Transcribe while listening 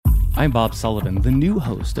I'm Bob Sullivan, the new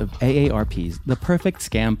host of AARP's The Perfect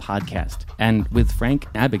Scam podcast. And with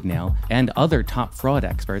Frank Abagnale and other top fraud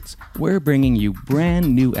experts, we're bringing you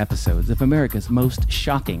brand new episodes of America's most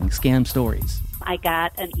shocking scam stories. I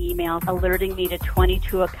got an email alerting me to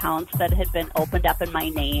 22 accounts that had been opened up in my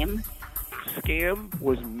name. Scam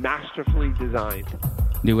was masterfully designed.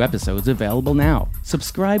 New episodes available now.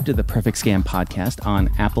 Subscribe to the Perfect Scam podcast on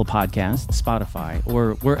Apple Podcasts, Spotify,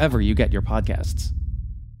 or wherever you get your podcasts.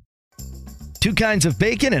 Two kinds of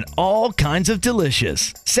bacon and all kinds of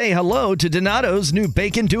delicious. Say hello to Donato's new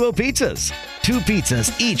Bacon Duo pizzas. Two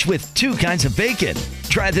pizzas, each with two kinds of bacon.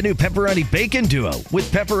 Try the new Pepperoni Bacon Duo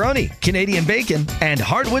with pepperoni, Canadian bacon, and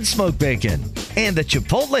hardwood smoked bacon. And the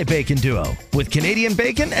Chipotle Bacon Duo with Canadian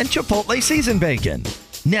bacon and Chipotle seasoned bacon.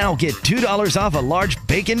 Now get $2 off a large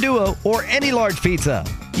Bacon Duo or any large pizza.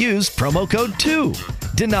 Use promo code 2.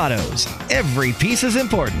 Donato's. Every piece is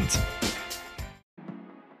important.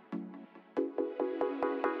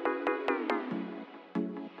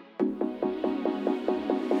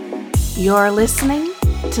 You're listening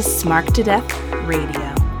to Smart to Death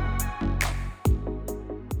Radio.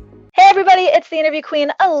 Hey everybody, it's the interview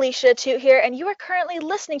queen Alicia Toot here, and you are currently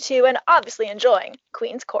listening to and obviously enjoying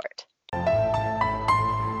Queen's Court.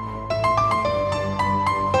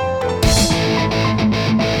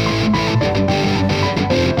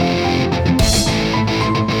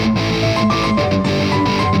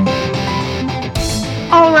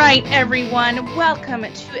 All right, everyone, welcome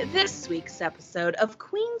to this week's episode of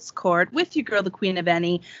Queen's Court with your girl, the Queen of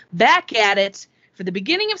Any, back at it for the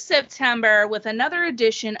beginning of September with another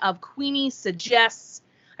edition of Queenie Suggests.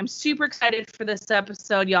 I'm super excited for this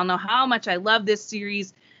episode. Y'all know how much I love this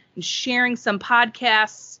series and sharing some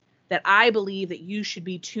podcasts that I believe that you should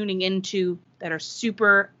be tuning into that are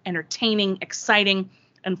super entertaining, exciting,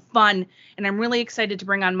 and fun. And I'm really excited to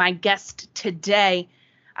bring on my guest today.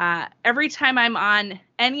 Every time I'm on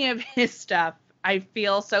any of his stuff, I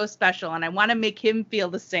feel so special, and I want to make him feel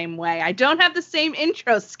the same way. I don't have the same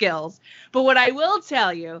intro skills, but what I will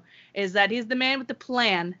tell you is that he's the man with the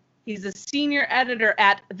plan. He's a senior editor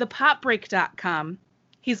at thepopbreak.com.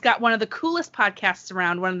 He's got one of the coolest podcasts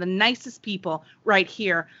around, one of the nicest people right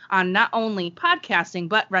here on not only podcasting,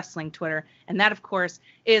 but wrestling Twitter. And that, of course,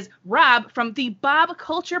 is Rob from the Bob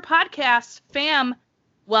Culture Podcast. Fam,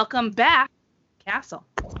 welcome back, Castle.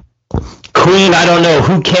 Queen, I don't know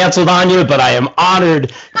who canceled on you, but I am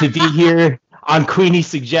honored to be here on Queenie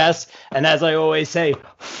Suggests. And as I always say,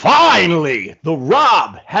 finally, the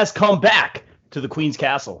Rob has come back to the Queen's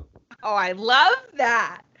Castle. Oh, I love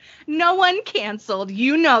that. No one canceled.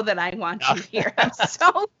 You know that I want you here. I'm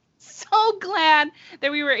so glad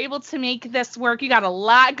that we were able to make this work. You got a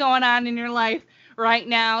lot going on in your life right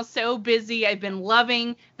now. So busy. I've been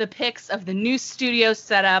loving the pics of the new studio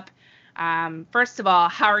setup. First of all,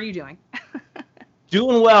 how are you doing?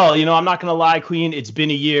 Doing well. You know, I'm not going to lie, Queen. It's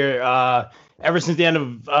been a year. Ever since the end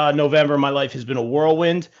of November, my life has been a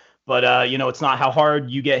whirlwind. But, you know, it's not how hard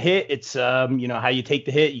you get hit. It's, you know, how you take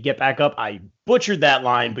the hit, you get back up. I butchered that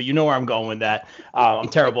line, but you know where I'm going with that. I'm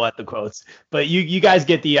terrible at the quotes. But you guys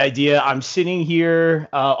get the idea. I'm sitting here,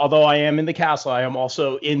 although I am in the castle, I am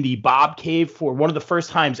also in the Bob Cave for one of the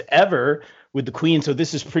first times ever with the Queen. So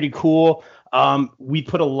this is pretty cool. We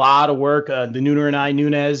put a lot of work, the Nooner and I,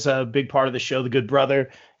 Nunez, a big part of the show, the good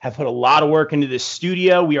brother, have put a lot of work into this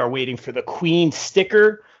studio. We are waiting for the Queen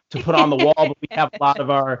sticker to put on the wall, but we have a lot of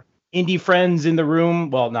our indie friends in the room.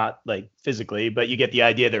 Well, not like physically, but you get the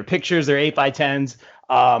idea. Their pictures, they're 8x10s.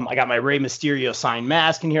 I got my Rey Mysterio signed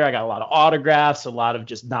mask in here. I got a lot of autographs, a lot of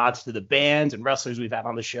just nods to the bands and wrestlers we've had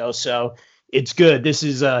on the show. So it's good. This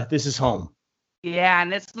is home. Yeah,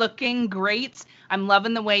 and it's looking great. I'm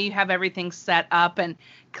loving the way you have everything set up. And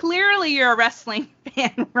clearly you're a wrestling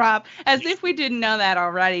fan, Rob, as if we didn't know that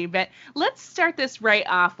already. But let's start this right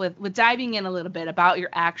off with diving in a little bit about your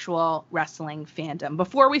actual wrestling fandom.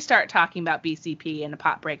 Before we start talking about BCP and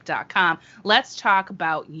thepopbreak.com, let's talk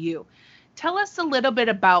about you. Tell us a little bit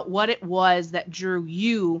about what it was that drew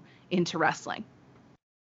you into wrestling.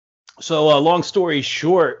 So long story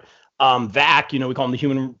short, Vac, you know, we call him the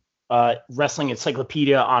Human Wrestling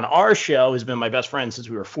Encyclopedia on our show, has been my best friend since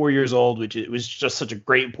we were 4 years old, which it was just such a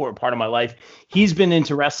great, important part of my life. He's been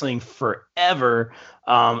into wrestling forever.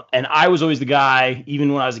 And I was always the guy,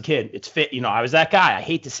 even when I was a kid. It's fit, you know, I was that guy. I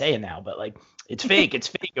hate to say it now, but like, it's fake. It's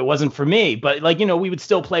fake. It wasn't for me. But like, you know, we would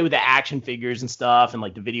still play with the action figures and stuff and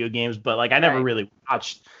like the video games, but like I never really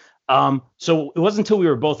watched. So it wasn't until we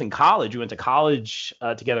were both in college. We went to college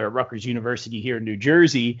together at Rutgers University here in New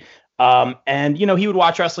Jersey. And, you know, he would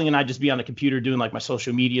watch wrestling and I'd just be on the computer doing like my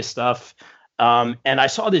social media stuff. And I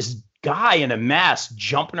saw this guy in a mask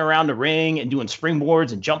jumping around the ring and doing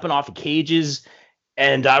springboards and jumping off of cages.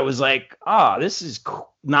 And I was like, this is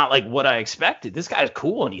not like what I expected. This guy's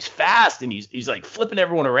cool and he's fast and he's like flipping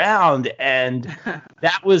everyone around. And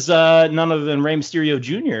that was none other than Rey Mysterio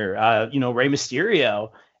Jr., Rey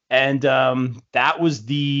Mysterio. And that was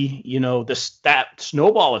that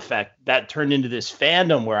snowball effect that turned into this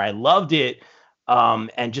fandom where I loved it.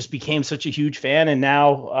 And just became such a huge fan. And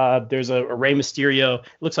now there's a Rey Mysterio. It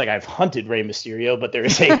looks like I've hunted Rey Mysterio, but there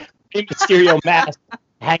is a Rey Mysterio mask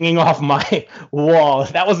hanging off my wall.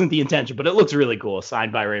 That wasn't the intention, but it looks really cool.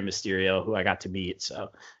 Signed by Rey Mysterio, who I got to meet.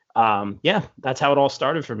 So, that's how it all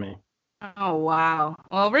started for me. Oh, wow.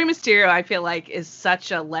 Well, Rey Mysterio, I feel like, is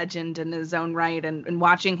such a legend in his own right. And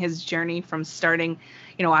watching his journey from starting,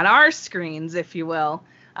 on our screens, if you will,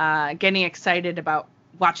 getting excited about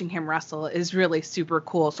watching him wrestle is really super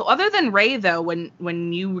cool. So other than Rey, though,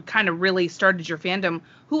 when you kind of really started your fandom,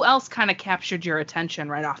 who else kind of captured your attention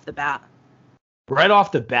right off the bat? Right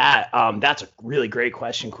off the bat, that's a really great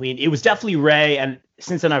question, Queen. It was definitely Rey, and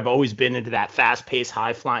since then I've always been into that fast-paced,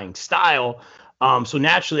 high-flying style. So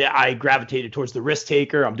naturally, I gravitated towards the risk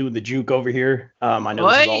taker. I'm doing the juke over here. I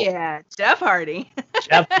know. Jeff Hardy.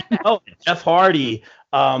 Jeff Hardy.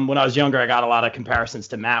 When I was younger, I got a lot of comparisons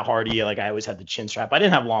to Matt Hardy. Like I always had the chin strap. I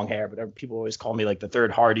didn't have long hair, but people always call me like the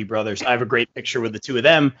third Hardy brothers. I have a great picture with the two of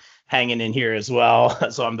them hanging in here as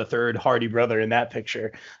well. So I'm the third Hardy brother in that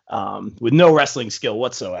picture, with no wrestling skill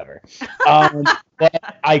whatsoever.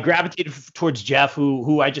 But I gravitated towards Jeff,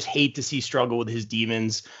 who I just hate to see struggle with his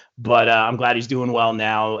demons. But I'm glad he's doing well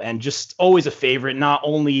now, and just always a favorite, not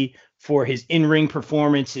only for his in-ring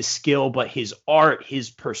performance, his skill, but his art,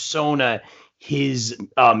 his persona, his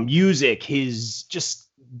music, his just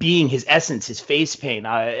being his essence, his face paint.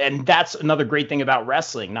 And that's another great thing about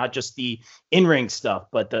wrestling, not just the in-ring stuff,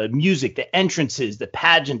 but the music, the entrances, the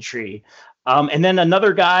pageantry. And then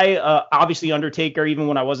another guy, obviously Undertaker, even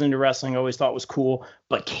when I wasn't into wrestling, I always thought was cool.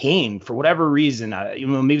 But Kane, for whatever reason,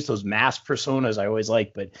 maybe it's those mask personas I always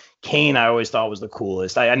liked, but Kane I always thought was the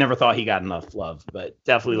coolest. I never thought he got enough love, but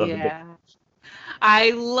definitely love the big.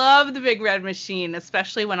 I love the Big Red Machine,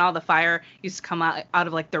 especially when all the fire used to come out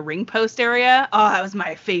of like the ring post area. Oh, that was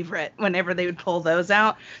my favorite whenever they would pull those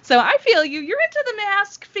out. So I feel you're into the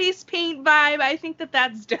mask face paint vibe. I think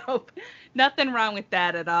that's dope. Nothing wrong with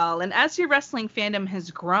that at all. And as your wrestling fandom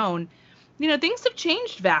has grown, things have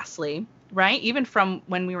changed vastly, right? Even from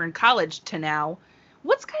when we were in college to now.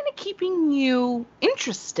 What's kind of keeping you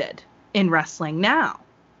interested in wrestling now?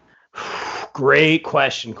 Great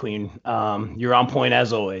question, Queen. You're on point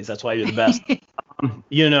as always. That's why you're the best.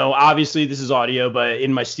 Obviously this is audio, but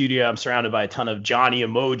in my studio, I'm surrounded by a ton of Johnny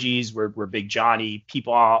emojis. We're big Johnny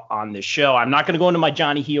people on this show. I'm not going to go into my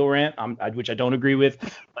Johnny heel rant, which I don't agree with,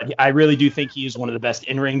 but I really do think he is one of the best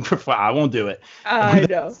in-ring performers. I won't do it. I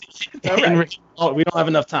know. We don't have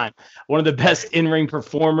enough time. One of the best in-ring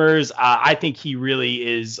performers. I think he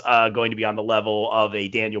really is going to be on the level of a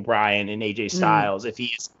Daniel Bryan and AJ Styles if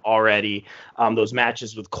he is already. Those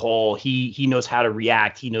matches with Cole, he knows how to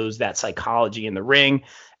react. He knows that psychology in the ring.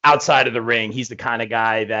 Outside of the ring, he's the kind of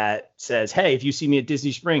guy that says, hey, if you see me at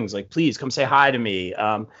Disney Springs, like, please come say hi to me.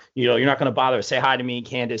 You're not going to bother. Say hi to me,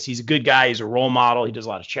 Candace. He's a good guy. He's a role model. He does a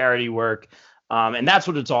lot of charity work. And that's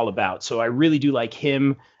what it's all about. So I really do like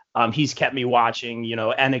him. He's kept me watching,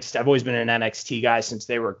 NXT. I've always been an NXT guy since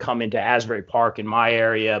they were coming to Asbury Park in my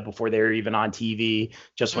area before they were even on TV,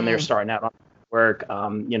 just when they were starting out on work.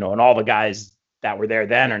 And all the guys that were there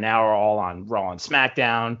then are all on Raw and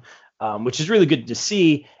SmackDown, which is really good to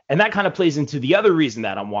see. And that kind of plays into the other reason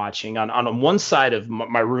that I'm watching. On one side of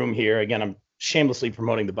my room here, again, I'm shamelessly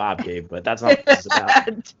promoting the Bob Cave, but that's not what this is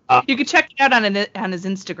about. You can check it out on his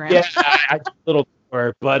Instagram. Yeah, I do a little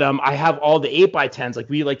more, but I have all the 8x10s. Like,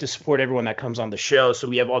 we like to support everyone that comes on the show. So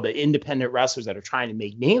we have all the independent wrestlers that are trying to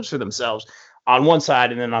make names for themselves on one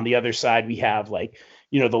side. And then on the other side, we have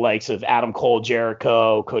the likes of Adam Cole,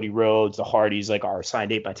 Jericho, Cody Rhodes, the Hardys, like our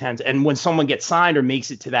signed 8x10s. And when someone gets signed or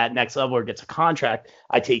makes it to that next level or gets a contract,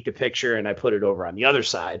 I take the picture and I put it over on the other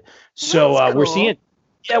side. So cool.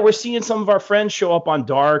 We're seeing some of our friends show up on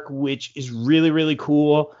Dark, which is really, really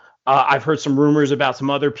cool. I've heard some rumors about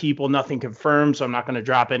some other people, nothing confirmed, so I'm not going to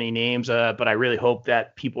drop any names, but I really hope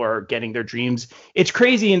that people are getting their dreams. It's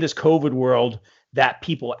crazy in this COVID world that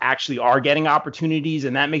people actually are getting opportunities,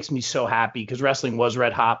 and that makes me so happy because wrestling was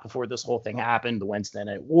red hot before this whole thing happened, the Wednesday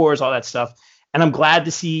Night Wars, all that stuff. And I'm glad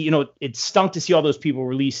to see, it stunk to see all those people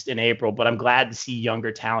released in April, but I'm glad to see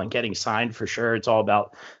younger talent getting signed for sure. It's all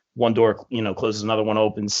about one door, closes, another one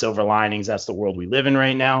opens, silver linings. That's the world we live in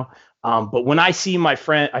right now. But when I see I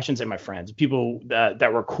shouldn't say my friends, people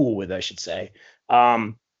that we're cool with, I should say,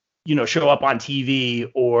 show up on TV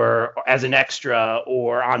or as an extra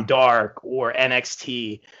or on Dark or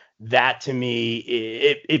NXT. That to me,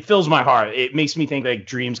 it fills my heart. It makes me think like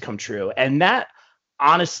dreams come true. And that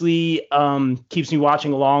honestly keeps me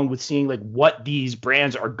watching along with seeing like what these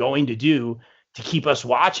brands are going to do to keep us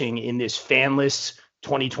watching in this fanless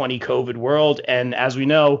 2020 COVID world. And as we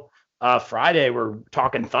know, Friday we're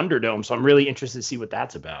talking Thunderdome. So I'm really interested to see what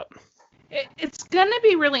that's about. It's going to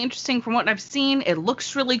be really interesting from what I've seen. It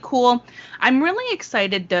looks really cool. I'm really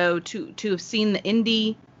excited, though, to have seen the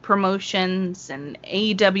indie promotions and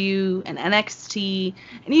AEW and NXT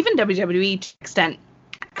and even WWE to an extent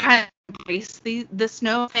kind of embrace this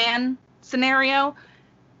no fan scenario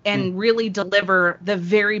and really deliver the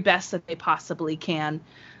very best that they possibly can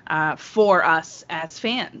for us as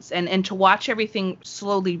fans, and to watch everything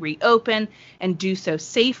slowly reopen and do so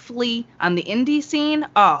safely on the indie scene.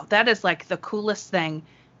 Oh, that is like the coolest thing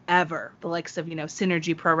ever. The likes of,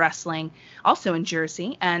 Synergy Pro Wrestling, also in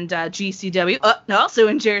Jersey, and GCW, also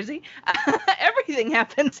in Jersey. Everything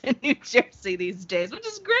happens in New Jersey these days, which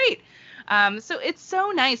is great. So it's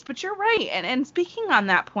so nice, but you're right. And speaking on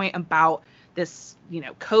that point about this,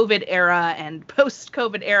 COVID era and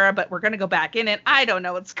post-COVID era, but we're going to go back in it. I don't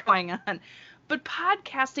know what's going on. But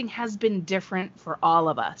podcasting has been different for all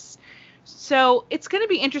of us. So it's going to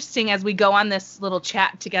be interesting as we go on this little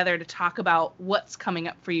chat together to talk about what's coming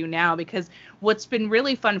up for you now, because what's been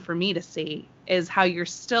really fun for me to see is how you're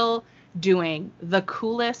still doing the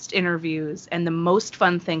coolest interviews and the most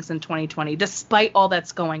fun things in 2020, despite all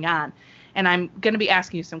that's going on. And I'm going to be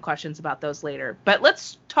asking you some questions about those later. But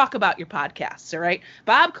let's talk about your podcasts, all right?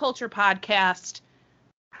 Bob Culture Podcast.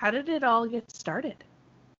 How did it all get started?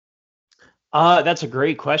 That's a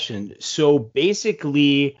great question. So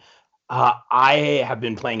basically, I have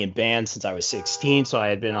been playing in bands since I was 16. So I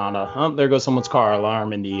had been on there goes someone's car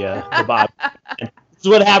alarm in the Bob. This is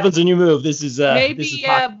what happens when you move. This is maybe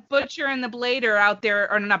Butcher and the Blade are out there,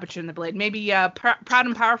 or not Butcher and the Blade. Maybe Proud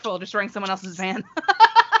and Powerful destroying someone else's van.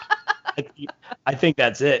 I think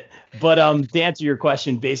that's it. But to answer your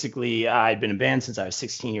question, basically, I'd been in band since I was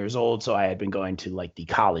 16 years old. So I had been going to like the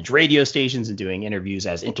college radio stations and doing interviews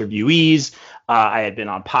as interviewees. I had been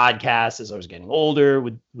on podcasts as I was getting older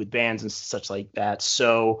with bands and such like that.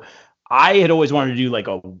 So I had always wanted to do like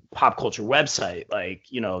a pop culture website, like,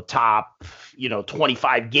 top,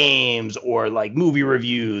 25 games or like movie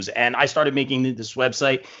reviews. And I started making this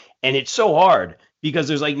website, and it's so hard because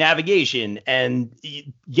there's like navigation and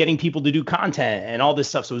getting people to do content and all this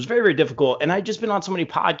stuff. So it was very, very difficult. And I've just been on so many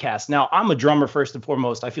podcasts. Now I'm a drummer first and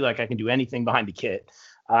foremost. I feel like I can do anything behind the kit.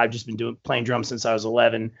 I've just been playing drums since I was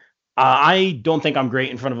 11. I don't think I'm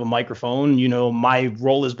great in front of a microphone. My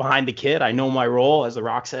role is behind the kit. I know my role, as The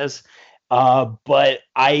Rock says. But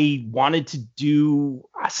I wanted to do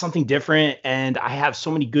something different. And I have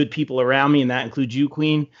so many good people around me, and that includes you,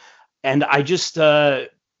 Queen. And I just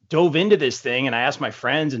dove into this thing, and I asked my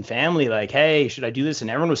friends and family, like, hey, should I do this? And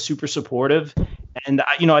everyone was super supportive. And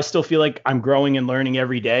I still feel like I'm growing and learning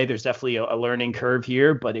every day. There's definitely a learning curve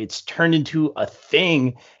here, but it's turned into a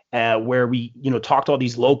thing where we, talk to all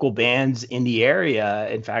these local bands in the area.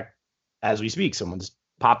 In fact, as we speak, someone's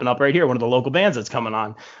popping up right here, one of the local bands that's coming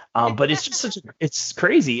on. But it's just it's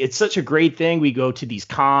crazy. It's such a great thing. We go to these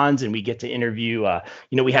cons and we get to interview,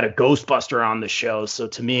 we had a Ghostbuster on the show. So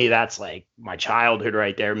to me, that's like my childhood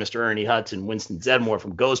right there. Mr. Ernie Hudson, Winston Zedmore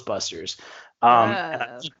from Ghostbusters.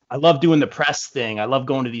 I love doing the press thing. I love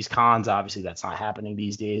going to these cons. Obviously, that's not happening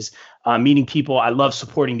these days. Meeting people. I love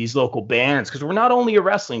supporting these local bands because we're not only a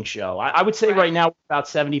wrestling show. I would say right now we're about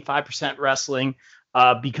 75% wrestling.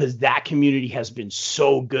 Because that community has been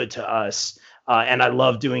so good to us. And I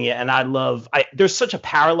love doing it. And there's such a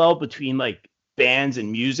parallel between like bands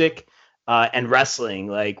and music and wrestling.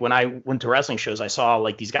 Like when I went to wrestling shows, I saw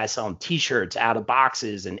like these guys selling t-shirts out of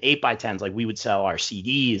boxes and 8x10s, like we would sell our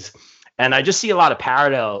CDs. And I just see a lot of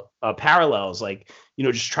parallels, like,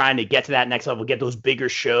 just trying to get to that next level, get those bigger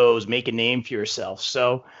shows, make a name for yourself.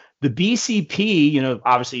 So the BCP,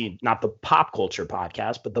 obviously not the Pop Culture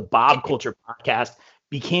Podcast, but the Bob Culture Podcast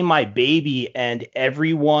became my baby. And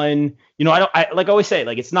everyone, I like I always say,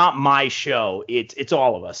 like, it's not my show. It's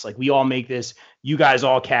all of us. Like, we all make this. You guys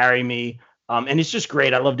all carry me. And it's just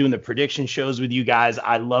great. I love doing the prediction shows with you guys.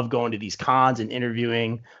 I love going to these cons and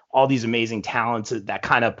interviewing all these amazing talents that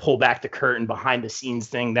kind of pull back the curtain behind the scenes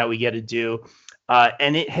thing that we get to do.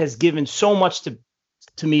 And it has given so much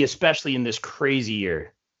to me, especially in this crazy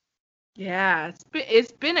year. Yeah,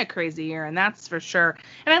 it's been a crazy year, and that's for sure.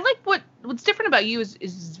 And I like what's different about you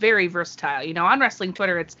is very versatile. On wrestling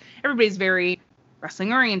Twitter, everybody's very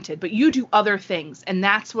wrestling oriented, but you do other things, and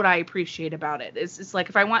that's what I appreciate about it. It's like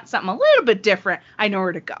if I want something a little bit different, I know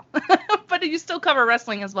where to go. But you still cover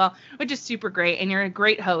wrestling as well, which is super great, and you're a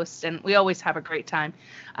great host, and we always have a great time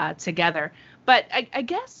together. But I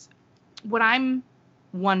guess what I'm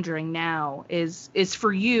wondering now is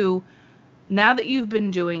for you, now that you've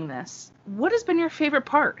been doing this, what has been your favorite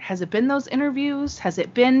part? Has it been those interviews? Has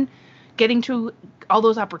it been getting to all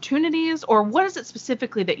those opportunities? Or what is it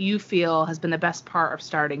specifically that you feel has been the best part of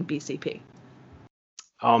starting BCP?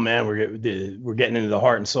 Oh man, we're getting into the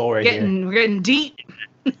heart and soul here. We're getting deep.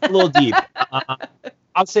 A little deep.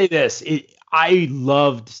 I'll say this. I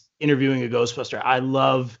loved interviewing a Ghostbuster. I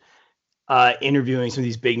love interviewing some of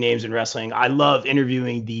these big names in wrestling. I love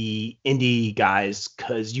interviewing the indie guys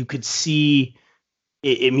because you could see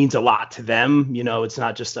it means a lot to them. You know, it's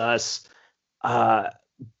not just us.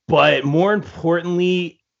 But more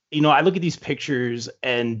importantly, you know, I look at these pictures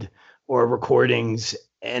or recordings,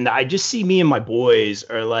 and I just see me and my boys,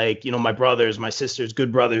 or like, you know, my brothers, my sisters,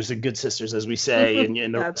 good brothers and good sisters, as we say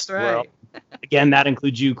in the That's right. world. Again, that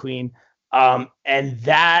includes you, Queen. And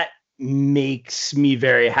that makes me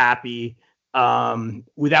very happy.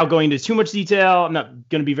 Without going into too much detail, I'm not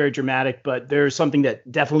going to be very dramatic, but there's something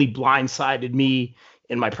that definitely blindsided me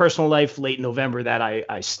in my personal life late November that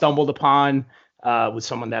I stumbled upon with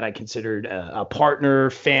someone that I considered a partner,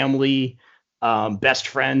 family, best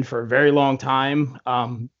friend for a very long time.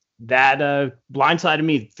 That blindsided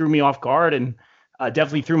me, threw me off guard, and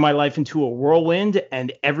definitely threw my life into a whirlwind.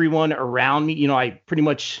 And everyone around me, you know, I pretty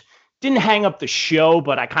much didn't hang up the show,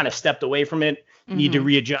 but I kind of stepped away from it, need to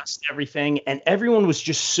readjust everything. And everyone was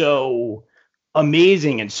just so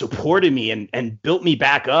amazing and supported me and built me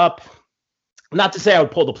back up. Not to say I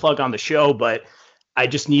would pull the plug on the show, but I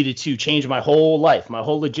just needed to change my whole life, my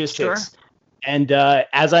whole logistics. Sure. And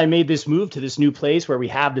as I made this move to this new place where we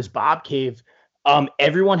have this Bob Cave,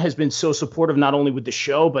 everyone has been so supportive, not only with the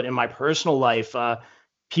show, but in my personal life.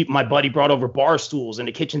 My buddy brought over bar stools and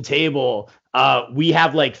a kitchen table. We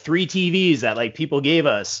have like 3 TVs that like people gave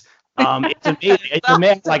us. It's amazing. It's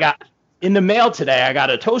amazing. In the mail today, I got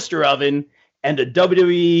a toaster oven and a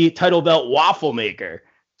WWE title belt waffle maker.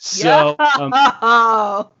 So,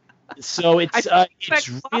 so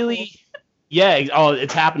it's really, yeah. Oh,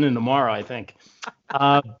 it's happening tomorrow, I think.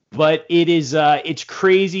 But it is, it's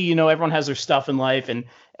crazy. You know, everyone has their stuff in life, and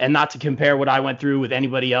not to compare what I went through with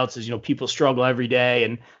anybody else's. You know, people struggle every day,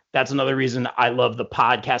 and that's another reason I love the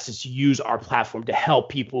podcast, is to use our platform to help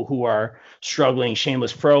people who are struggling.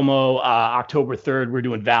 Shameless promo. October 3rd, we're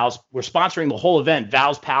doing Val's. We're sponsoring the whole event.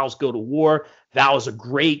 Val's Pals Go to War. Val is a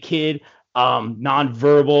great kid.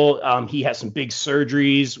 Nonverbal. He has some big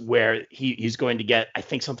surgeries where he's going to get, I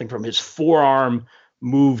think, something from his forearm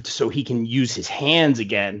moved so he can use his hands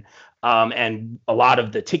again. And a lot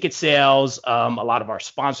of the ticket sales, a lot of our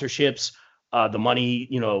sponsorships, the money,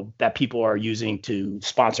 you know, that people are using to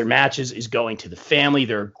sponsor matches is going to the family.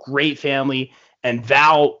 They're a great family. And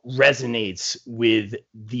Val resonates with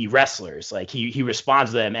the wrestlers. Like he responds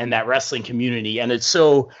to them and that wrestling community. And it's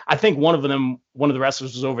so, I think one of the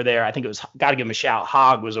wrestlers was over there. I think it was, got to give him a shout.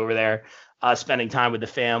 Hog was over there spending time with the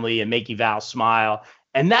family and making Val smile.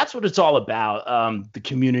 And that's what it's all about, the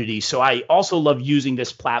community. So I also love using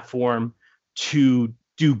this platform to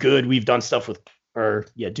do good. We've done stuff with,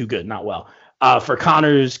 do good, not well, for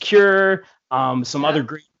Connor's Cure, some other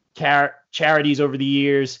great charities over the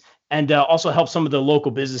years. And also help some of the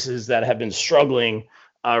local businesses that have been struggling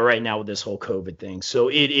right now with this whole COVID thing. So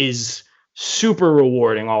it is super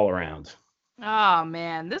rewarding all around. Oh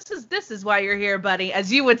man, this is why you're here, buddy. As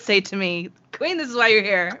you would say to me, Queen, this is why you're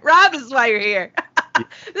here. Rob, this is why you're here.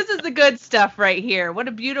 This is the good stuff right here. What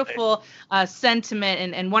a beautiful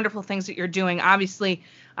sentiment and wonderful things that you're doing. Obviously,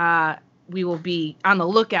 we will be on the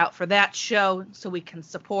lookout for that show so we can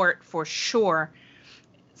support for sure.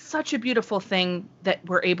 Such a beautiful thing that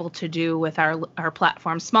we're able to do with our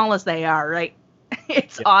platform, small as they are, right?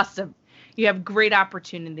 It's awesome. You have great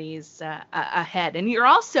opportunities ahead. And you're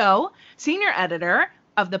also senior editor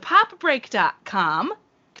of thepopbreak.com.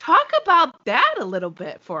 Talk about that a little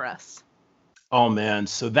bit for us. Oh, man.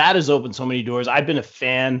 So that has opened so many doors. I've been a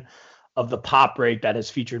fan of the Pop Break that has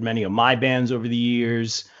featured many of my bands over the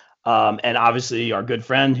years. And obviously our good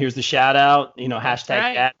friend, here's the shout out, you know,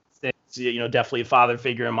 hashtag that. You know, definitely a father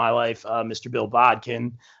figure in my life, Mr. Bill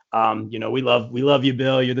Bodkin. You know, we love you,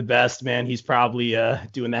 Bill. You're the best, man. He's probably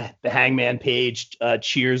doing the Hangman Page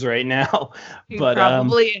cheers right now. He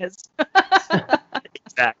probably is.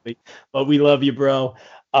 Exactly. But we love you, bro.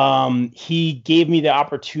 He gave me the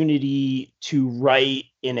opportunity to write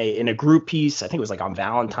in a group piece. I think it was like on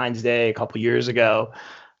Valentine's Day a couple years ago.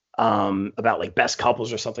 about like best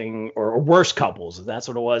couples or something, or worst couples. That's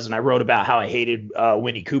what it was. And I wrote about how I hated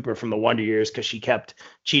Winnie Cooper from the Wonder Years because she kept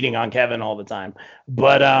cheating on Kevin all the time.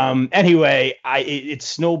 But anyway, it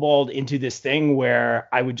snowballed into this thing where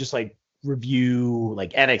I would just like review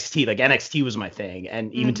like NXT. Like NXT was my thing.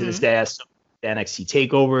 And even to this day, I still NXT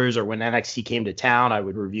takeovers, or when NXT came to town, I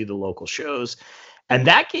would review the local shows. And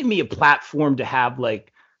that gave me a platform to have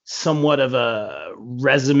like somewhat of a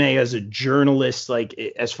resume as a journalist, like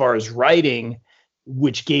as far as writing,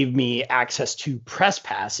 which gave me access to press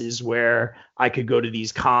passes where I could go to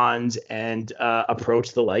these cons and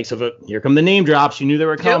approach the likes of here come the name drops. You knew they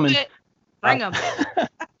were coming. Bring them.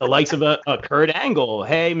 The likes of a Kurt Angle.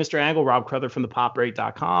 Hey, Mr. Angle, Rob Crowther from the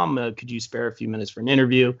popbreak.com. Could you spare a few minutes for an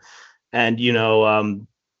interview? And,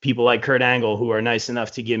 people like Kurt Angle who are nice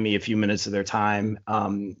enough to give me a few minutes of their time.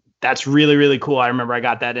 That's really, really cool. I remember I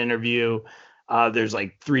got that interview. There's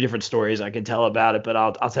like 3 different stories I can tell about it, but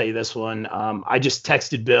I'll tell you this one. I just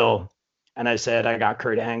texted Bill and I said, I got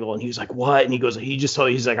Kurt Angle, and he was like, what? And he just told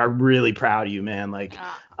me, he's like, I'm really proud of you, man. Like,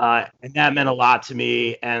 and that meant a lot to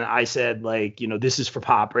me. And I said, like, this is for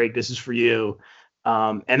Pop Break. This is for you.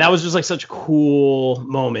 And that was just like such a cool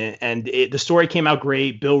moment. And the story came out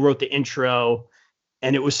great. Bill wrote the intro.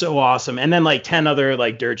 And it was so awesome. And then like 10 other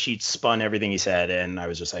like dirt sheets spun everything he said. And I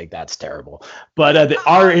was just like, that's terrible. But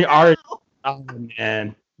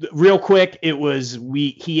and real quick, it was,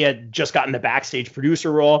 he had just gotten the backstage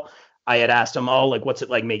producer role. I had asked him, like, what's it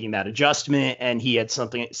like making that adjustment? And he had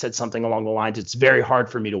said something along the lines, it's very hard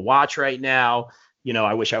for me to watch right now.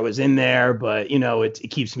 I wish I was in there, but it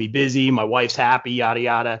keeps me busy. My wife's happy, yada,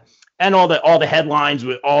 yada. And all the headlines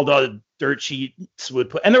with all the dirt sheets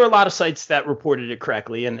would put, and there were a lot of sites that reported it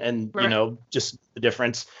correctly, and right. Just the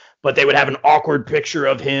difference. But they would have an awkward picture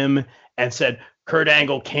of him and said Kurt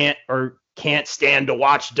Angle can't stand to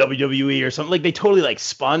watch WWE or something. Like they totally like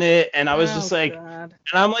spun it, and I was just like, God.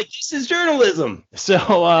 And I'm like, this is journalism.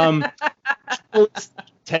 So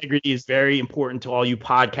integrity is very important to all you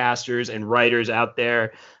podcasters and writers out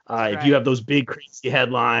there. If you have those big crazy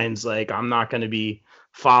headlines, like I'm not going to be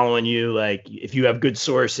following you. Like if you have good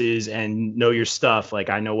sources and know your stuff, like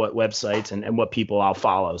I know what websites and what people I'll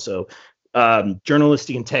follow. So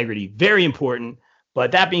journalistic integrity, very important.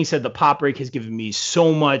 But that being said, the Pop Break has given me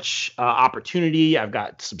so much opportunity. I've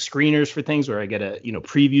got some screeners for things where I get to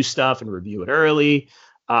preview stuff and review it early.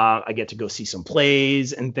 I get to go see some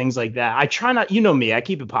plays and things like that. I try not, me, I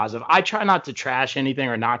keep it positive. I try not to trash anything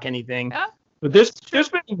or knock anything. Yeah. But there's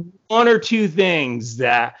been 1 or 2 things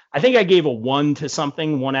that I think I gave a 1 to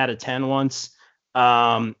something, 1 out of 10 once.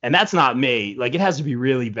 And that's not me. Like it has to be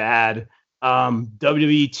really bad.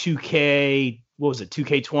 WWE 2K, what was it?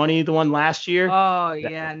 2K20, the one last year? Oh,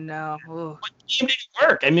 yeah, no. What game didn't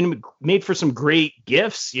work? I mean, it made for some great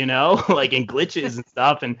GIFs, like in glitches and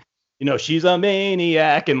stuff. And, she's a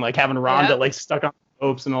maniac and like having Rhonda like stuck on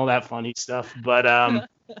ropes and all that funny stuff. But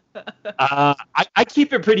I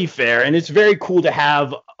keep it pretty fair, and it's very cool to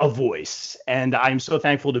have a voice. And I'm so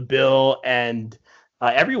thankful to Bill and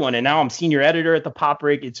everyone. And now I'm senior editor at the Pop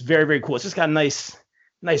Break. It's very, very cool. It's just got a nice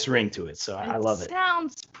ring to it. So I love it.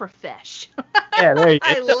 Sounds profesh. Yeah, there you go.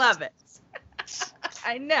 I love it.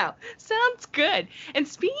 I know. Sounds good. And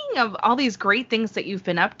speaking of all these great things that you've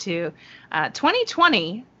been up to,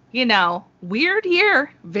 2020, weird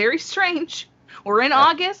year, very strange. We're in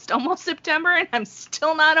August, almost September, and I'm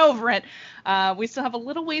still not over it. We still have a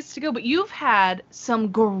little ways to go, but you've had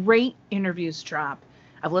some great interviews drop.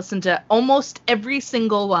 I've listened to almost every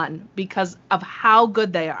single one because of how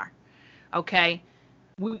good they are. Okay?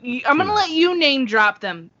 I'm going to let you name drop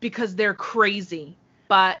them because they're crazy,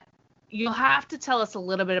 but you'll have to tell us a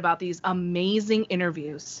little bit about these amazing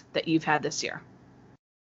interviews that you've had this year.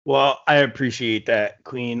 Well, I appreciate that,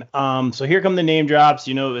 Queen. So here come the name drops.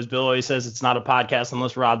 As Bill always says, it's not a podcast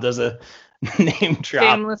unless Rob does a name drop.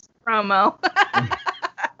 Shameless promo.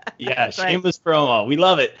 Yeah, shameless promo. We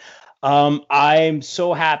love it. I'm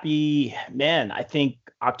so happy, man. I think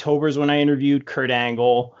October is when I interviewed Kurt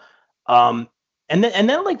Angle. And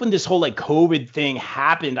then like when this whole like COVID thing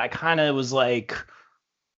happened, I kind of was like,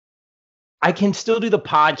 I can still do the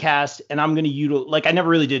podcast, and I'm going to utilize, like, I never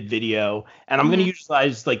really did video, and I'm going to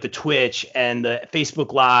utilize like the Twitch and the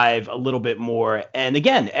Facebook Live a little bit more. And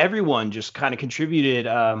again, everyone just kind of contributed.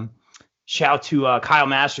 Shout to Kyle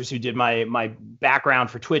Masters, who did my background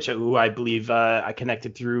for Twitch, who I believe I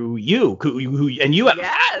connected through you, and you have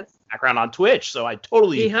a background on Twitch. So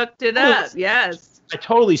he hooked it up. Yes. I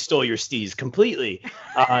totally stole your steez completely.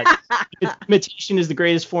 Imitation is the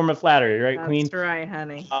greatest form of flattery, right, Queen? That's right,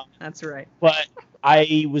 honey. That's right. But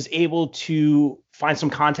I was able to find some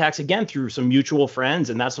contacts again through some mutual friends,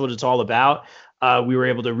 and that's what it's all about. we were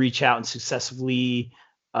able to reach out and successfully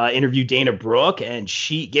interview Dana Brooke, and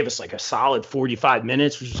she gave us like a solid 45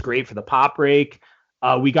 minutes, which was great for the pop break.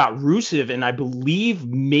 We got Rusev, and I believe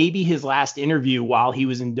maybe his last interview while he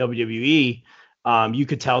was in WWE. You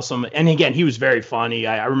could tell and again, he was very funny.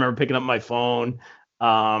 I remember picking up my phone,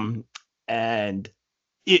 and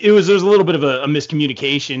there was a little bit of a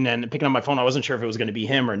miscommunication, and picking up my phone, I wasn't sure if it was going to be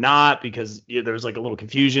him or not because there was like a little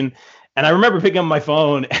confusion. And I remember picking up my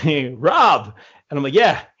phone and Rob, and I'm like,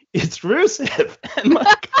 yeah, it's Rusev. And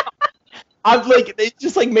like, I'm like, it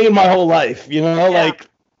just like made my whole life, like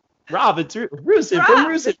Rob, it's Rusev from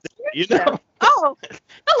Rusev, Oh,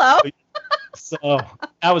 hello. So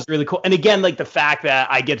that was really cool. And again, like the fact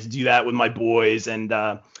that I get to do that with my boys, and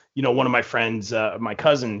one of my friends, my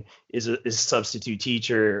cousin is a substitute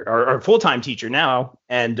teacher or full-time teacher now.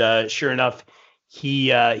 And sure enough, he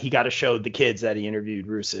got to show the kids that he interviewed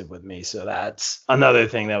Rusev with me. So that's another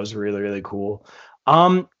thing that was really, really cool.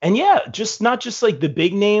 And yeah, just not just like the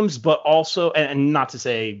big names, but also, and not to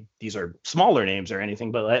say these are smaller names or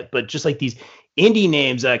anything, but just like these indie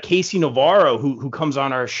names, Casey Navarro, who comes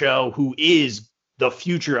on our show, who is the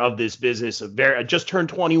future of this business. Just turned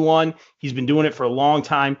 21. He's been doing it for a long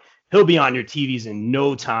time. He'll be on your TVs in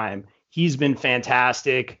no time. He's been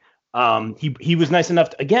fantastic. He was nice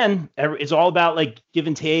enough to, again, it's all about like give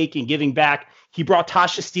and take and giving back. He brought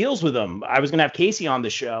Tasha Steeles with him. I was going to have Casey on the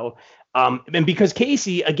show. And because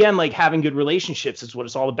Casey, again, like having good relationships is what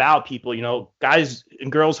it's all about. People, guys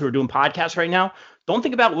and girls who are doing podcasts right now, don't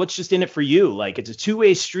think about what's just in it for you. Like it's a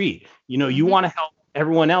two-way street. You want to help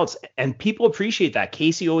everyone else, and people appreciate that.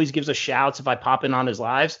 Casey always gives us shouts if I pop in on his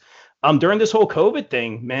lives. During this whole COVID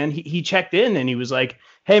thing, man, he checked in and he was like,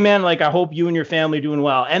 hey man, like, I hope you and your family are doing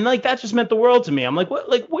well. And like, that just meant the world to me. I'm like, what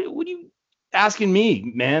are you asking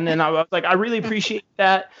me, man? And I was like, I really appreciate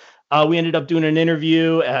that. We ended up doing an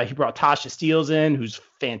interview. He brought Tasha Steeles in, who's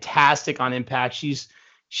fantastic on Impact.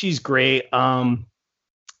 She's great. And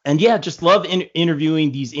yeah, just love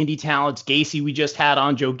interviewing these indie talents. Gacy, we just had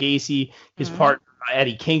on Joe Gacy, his partner,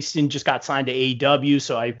 Eddie Kingston, just got signed to AEW.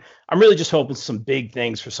 So I'm really just hoping some big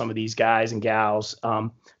things for some of these guys and gals.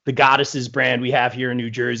 The Goddesses brand we have here in New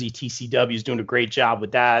Jersey, TCW, is doing a great job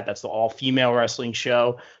with that. That's the all-female wrestling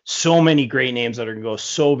show. So many great names that are going to go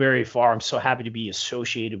so very far. I'm so happy to be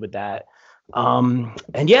associated with that. And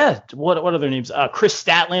yeah, what other names? Chris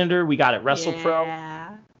Statlander, we got at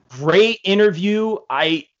WrestlePro. Great interview.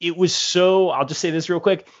 I'll just say this real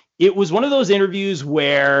quick. It was one of those interviews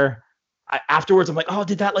where afterwards I'm like, oh,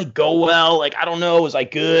 did that like go well? Like, I don't know. Was I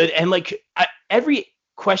good? And like every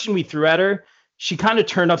question we threw at her, she kind of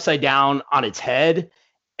turned upside down on its head,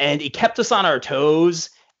 and it kept us on our toes.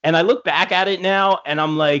 And I look back at it now and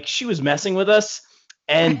I'm like, she was messing with us,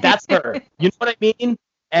 and that's her. You know what I mean?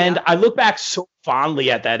 And I look back so fondly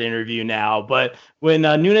at that interview now. But when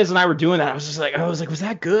Nunes and I were doing that, I was like, was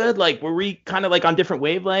that good? Like, were we kind of like on different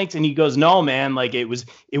wavelengths? And he goes, no, man, like it was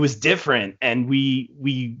different. And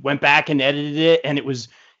we went back and edited it, and it was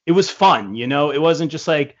fun. It wasn't just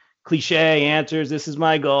like cliche answers. This is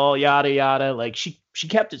my goal, yada, yada. Like she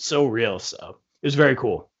kept it so real. So it was very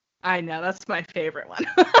cool. I know, that's my favorite one.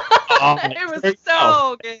 It was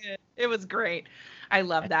so good. It was great. I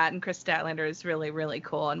love that. And Chris Statlander is really, really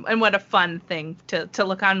cool. And what a fun thing to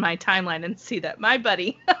look on my timeline and see that my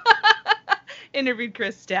buddy interviewed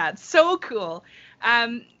Chris Stat. So cool.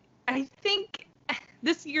 I think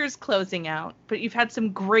this year's closing out, but you've had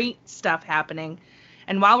some great stuff happening.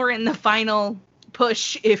 And while we're in the final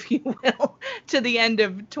push, if you will, to the end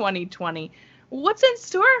of 2020, what's in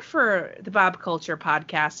store for the Bob Culture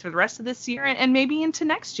podcast for the rest of this year and maybe into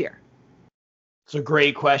next year? It's a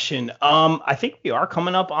great question. I think we are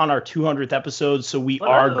coming up on our 200th episode, so we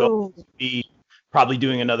are going to be probably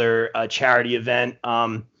doing another charity event.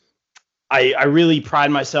 I really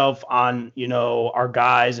pride myself on, our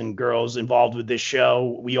guys and girls involved with this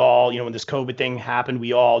show. We all, when this COVID thing happened,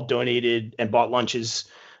 we all donated and bought lunches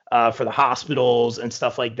for the hospitals and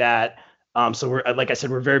stuff like that. So we're, like I said,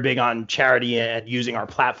 we're very big on charity and using our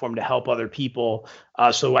platform to help other people.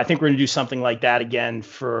 So I think we're going to do something like that again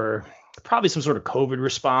for probably some sort of COVID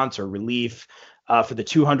response or relief for the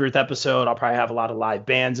 200th episode. I'll probably have a lot of live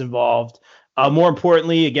bands involved. More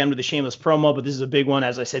importantly, again, with the shameless promo, but this is a big one.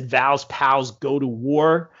 As I said, Val's Pals Go to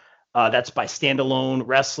War. That's by Standalone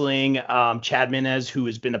Wrestling. Chad Minez, who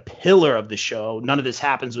has been a pillar of the show. None of this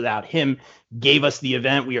happens without him. Gave us the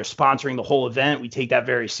event. We are sponsoring the whole event. We take that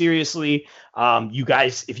very seriously. You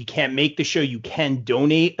guys, if you can't make the show, you can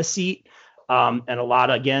donate a seat. And a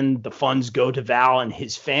lot, again, the funds go to Val and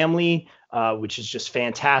his family, which is just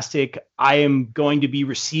fantastic. I am going to be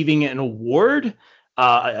receiving an award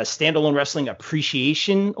a standalone wrestling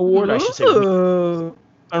appreciation award. Ooh. I should say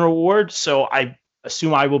an award. So I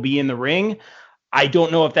assume I will be in the ring. I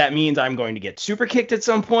don't know if that means I'm going to get super kicked at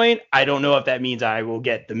some point. I don't know if that means I will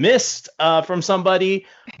get the mist from somebody,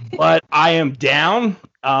 but I am down.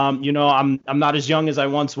 I'm not as young as I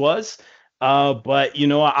once was, but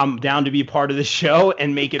I'm down to be part of the show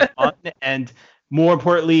and make it fun. And more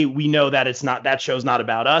importantly, we know that that show's not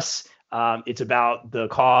about us. It's about the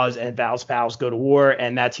cause and Val's Pals Go to War,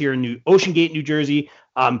 and that's here in Ocean Gate, New Jersey.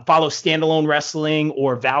 Follow Standalone Wrestling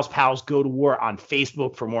or Val's Pals Go to War on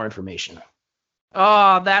Facebook for more information.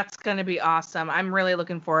 Oh, that's going to be awesome. I'm really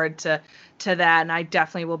looking forward to that, and I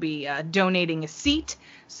definitely will be donating a seat.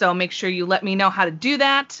 So make sure you let me know how to do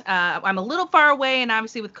that. I'm a little far away, and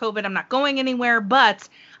obviously with COVID, I'm not going anywhere, but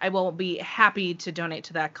I will be happy to donate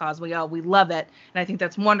to that cause. We love it, and I think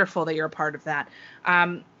that's wonderful that you're a part of that.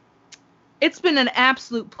 It's been an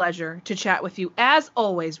absolute pleasure to chat with you, as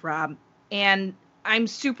always, Rob, and I'm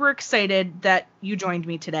super excited that you joined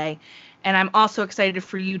me today. And I'm also excited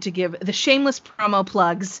for you to give the shameless promo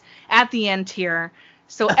plugs at the end here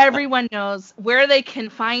so everyone knows where they can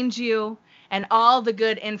find you and all the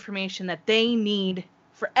good information that they need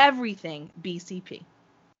for everything BCP.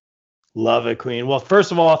 Love it, Queen. Well,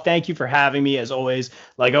 first of all, thank you for having me. As always,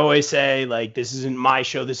 like I always say, this isn't my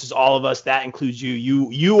show. This is all of us. That includes you.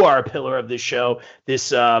 You are a pillar of this show.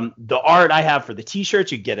 The art I have for the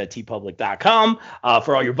t-shirts, you get at tpublic.com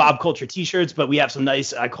for all your Bob Culture t-shirts. But we have some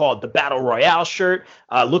nice, I call it the Battle Royale shirt.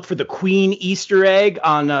 Look for the Queen Easter egg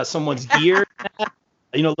on someone's gear.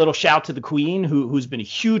 Little shout to the Queen, who's been a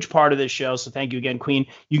huge part of this show. So thank you again, Queen.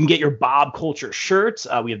 You can get your Bob Culture shirts.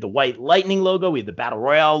 We have the White Lightning logo. We have the Battle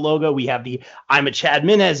Royale logo. We have the I'm a Chad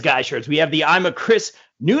Minez guy shirts. We have the I'm a Chris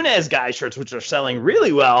Nunez guy shirts, which are selling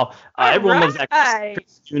really well. Everyone knows that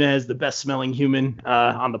Chris Nunez, the best smelling human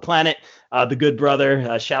on the planet, the good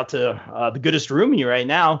brother. Shout to the goodest roomie right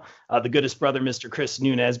now, the goodest brother, Mr. Chris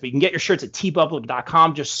Nunez. But you can get your shirts at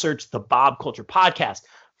tpublic.com. Just search the Bob Culture Podcast.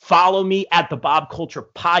 Follow me at the Bob Culture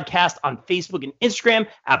Podcast on Facebook and Instagram,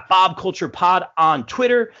 at Bob Culture Pod on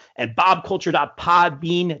Twitter, and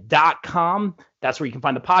bobculture.podbean.com. That's where you can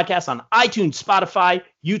find the podcast on iTunes, Spotify,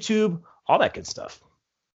 YouTube, all that good stuff.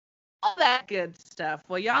 All that good stuff.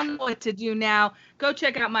 Well, y'all know what to do now. Go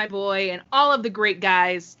check out my boy and all of the great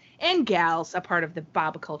guys and gals a part of the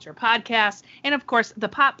Bob Culture Podcast, and of course,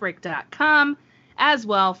 thepopbreak.com as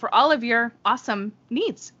well for all of your awesome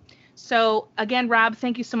needs. So again, Rob,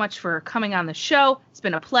 thank you so much for coming on the show. It's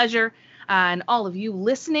been a pleasure. And all of you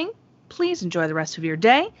listening, please enjoy the rest of your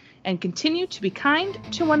day and continue to be kind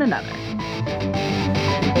to one another.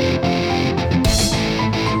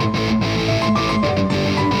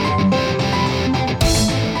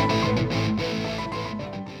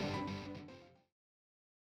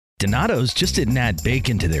 Donato's just didn't add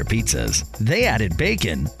bacon to their pizzas. They added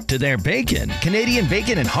bacon to their bacon. Canadian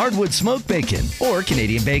bacon and hardwood smoked bacon, or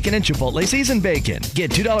Canadian bacon and Chipotle seasoned bacon.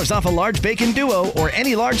 Get $2 off a large bacon duo or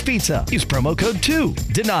any large pizza. Use promo code 2.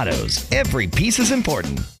 Donato's. Every piece is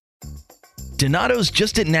important. Donato's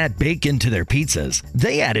just didn't add bacon to their pizzas.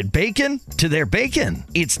 They added bacon to their bacon.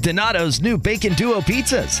 It's Donato's new Bacon Duo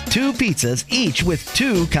pizzas. 2 pizzas, each with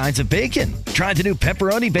 2 kinds of bacon. Try the new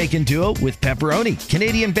Pepperoni Bacon Duo with pepperoni,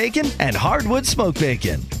 Canadian bacon, and hardwood smoked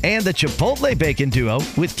bacon. And the Chipotle Bacon Duo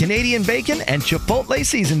with Canadian bacon and Chipotle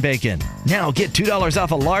seasoned bacon. Now get $2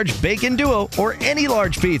 off a large Bacon Duo or any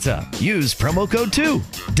large pizza. Use promo code 2.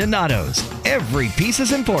 Donato's. Every piece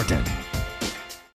is important.